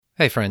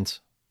Hey friends,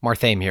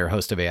 Marthame here,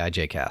 host of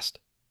AIJcast.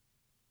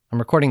 I'm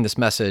recording this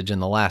message in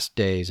the last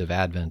days of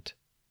Advent.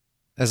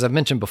 As I've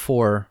mentioned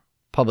before,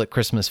 public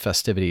Christmas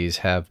festivities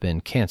have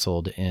been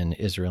canceled in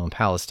Israel and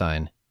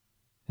Palestine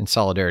in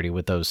solidarity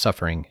with those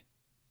suffering,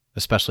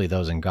 especially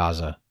those in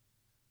Gaza.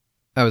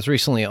 I was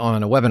recently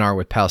on a webinar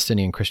with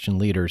Palestinian Christian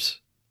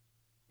leaders,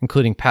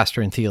 including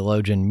pastor and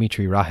theologian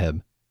Mitri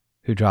Raheb,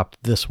 who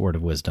dropped this word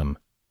of wisdom.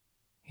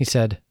 He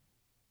said,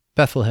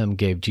 "Bethlehem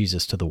gave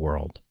Jesus to the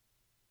world.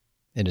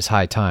 It is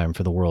high time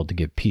for the world to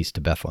give peace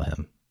to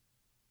Bethlehem."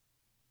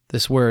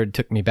 This word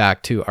took me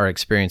back to our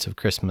experience of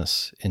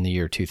Christmas in the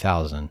year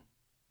 2000.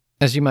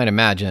 As you might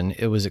imagine,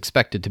 it was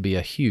expected to be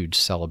a huge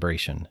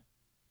celebration,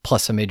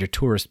 plus a major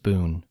tourist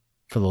boon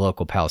for the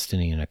local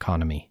Palestinian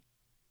economy.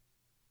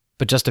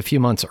 But just a few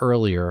months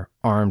earlier,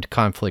 armed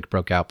conflict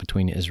broke out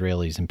between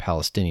Israelis and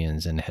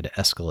Palestinians and had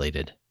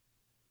escalated.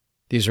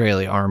 The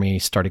Israeli army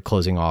started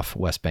closing off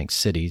West Bank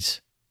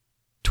cities.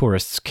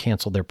 Tourists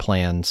canceled their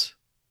plans,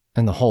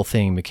 and the whole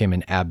thing became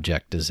an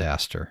abject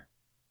disaster.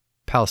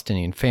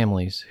 Palestinian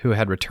families who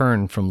had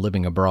returned from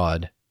living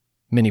abroad,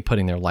 many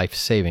putting their life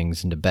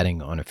savings into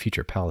betting on a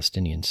future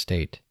Palestinian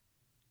state,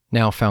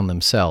 now found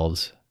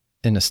themselves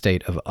in a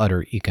state of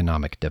utter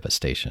economic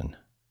devastation.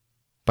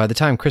 By the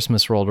time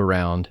Christmas rolled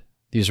around,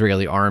 the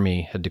Israeli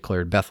army had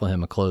declared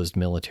Bethlehem a closed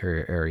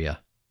military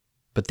area.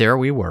 But there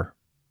we were,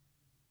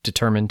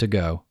 determined to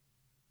go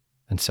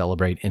and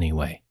celebrate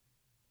anyway.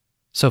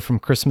 So from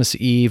Christmas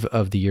Eve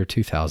of the year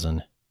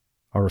 2000,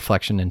 a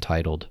reflection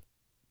entitled,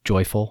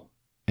 Joyful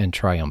and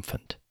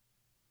Triumphant.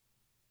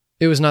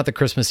 It was not the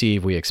Christmas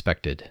Eve we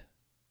expected,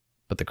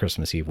 but the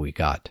Christmas Eve we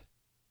got.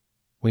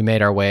 We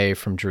made our way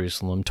from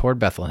Jerusalem toward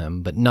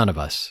Bethlehem, but none of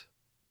us,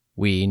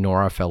 we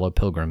nor our fellow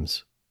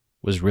pilgrims,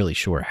 was really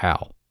sure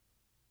how.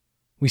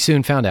 We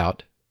soon found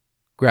out,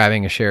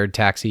 grabbing a shared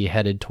taxi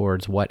headed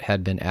towards what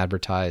had been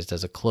advertised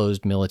as a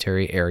closed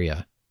military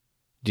area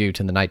due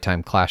to the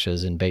nighttime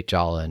clashes in Beit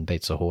Jala and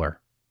Beit Sahor.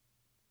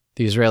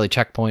 The Israeli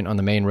checkpoint on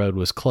the main road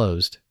was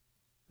closed,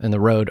 and the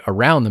road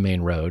around the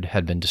main road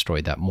had been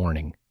destroyed that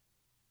morning.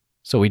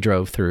 So we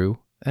drove through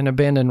an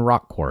abandoned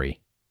rock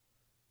quarry.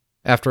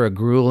 After a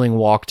grueling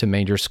walk to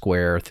Manger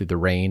Square through the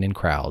rain and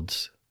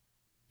crowds,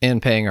 and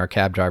paying our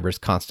cab driver's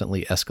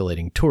constantly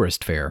escalating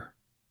tourist fare,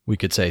 we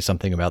could say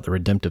something about the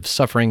redemptive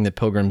suffering that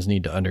pilgrims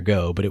need to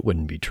undergo, but it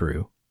wouldn't be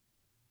true.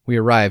 We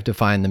arrived to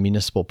find the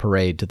municipal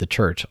parade to the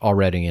church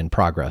already in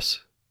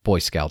progress, Boy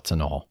Scouts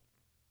and all.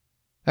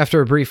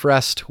 After a brief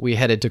rest, we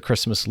headed to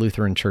Christmas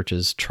Lutheran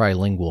Church's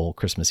trilingual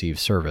Christmas Eve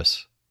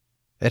service.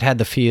 It had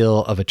the feel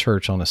of a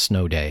church on a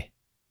snow day.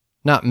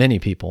 Not many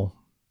people,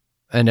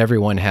 and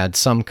everyone had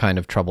some kind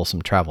of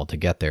troublesome travel to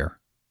get there,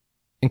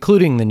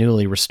 including the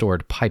newly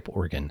restored pipe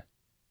organ.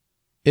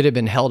 It had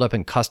been held up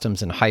in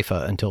customs in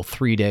Haifa until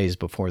 3 days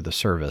before the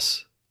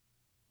service,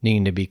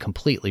 needing to be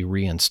completely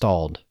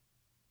reinstalled.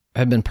 It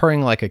had been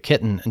purring like a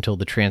kitten until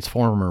the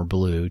transformer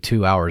blew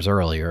 2 hours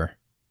earlier,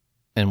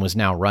 and was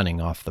now running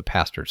off the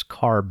pastor's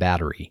car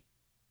battery.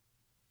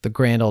 The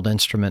grand old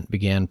instrument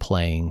began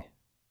playing.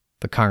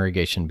 The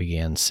congregation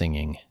began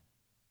singing,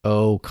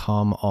 "O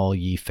come all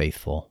ye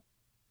faithful,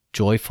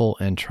 joyful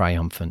and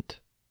triumphant.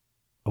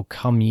 O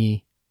come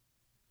ye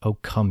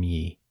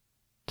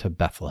to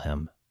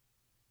Bethlehem."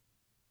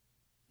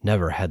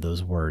 Never had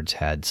those words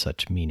had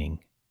such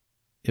meaning.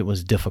 It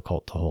was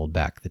difficult to hold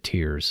back the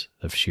tears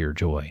of sheer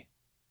joy.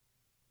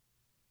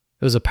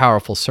 It was a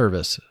powerful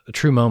service, a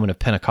true moment of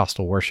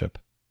Pentecostal worship,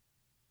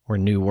 where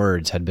new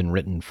words had been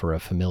written for a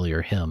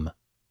familiar hymn.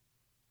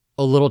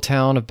 O little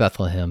town of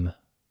Bethlehem,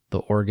 the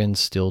organs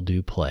still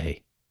do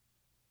play,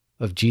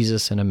 of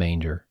Jesus in a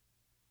manger,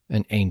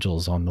 and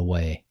angels on the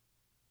way.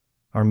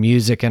 Our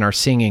music and our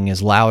singing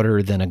is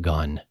louder than a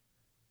gun,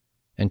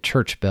 and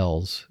church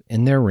bells,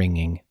 in their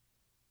ringing,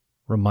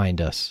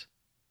 remind us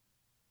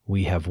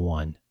we have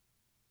won.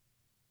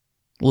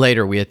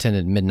 Later, we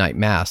attended midnight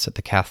mass at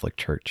the Catholic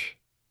Church.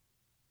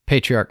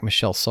 Patriarch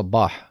Michel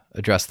Sabah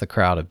addressed the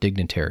crowd of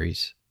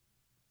dignitaries,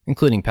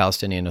 including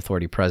Palestinian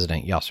Authority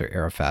President Yasser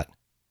Arafat,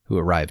 who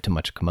arrived to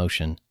much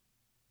commotion,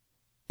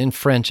 in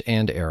French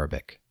and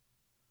Arabic,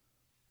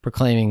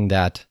 proclaiming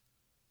that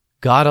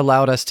God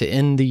allowed us to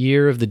end the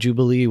year of the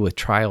Jubilee with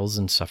trials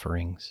and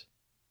sufferings.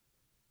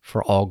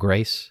 For all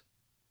grace,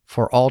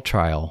 for all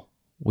trial,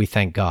 we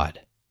thank God,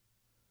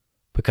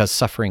 because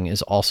suffering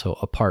is also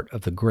a part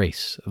of the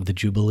grace of the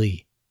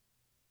Jubilee.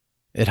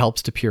 It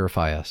helps to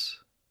purify us.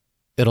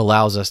 It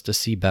allows us to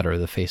see better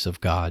the face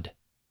of God,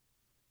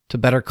 to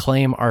better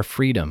claim our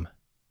freedom,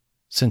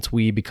 since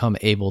we become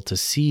able to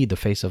see the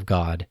face of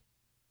God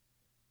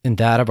in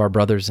that of our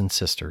brothers and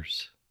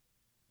sisters,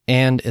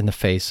 and in the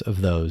face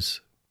of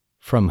those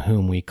from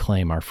whom we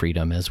claim our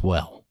freedom as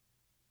well.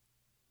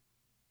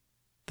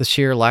 The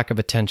sheer lack of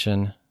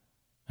attention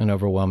and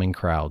overwhelming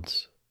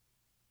crowds,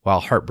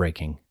 while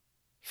heartbreaking,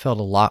 felt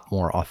a lot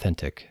more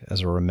authentic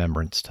as a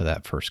remembrance to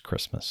that first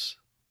Christmas.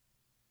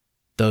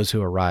 Those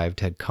who arrived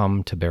had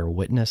come to bear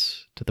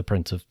witness to the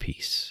Prince of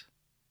Peace,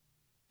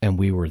 and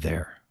we were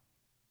there,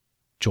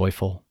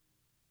 joyful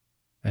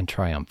and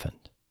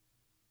triumphant.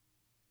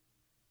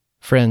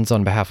 Friends,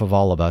 on behalf of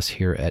all of us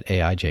here at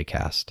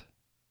AIJcast,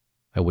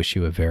 I wish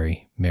you a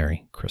very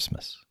Merry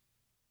Christmas.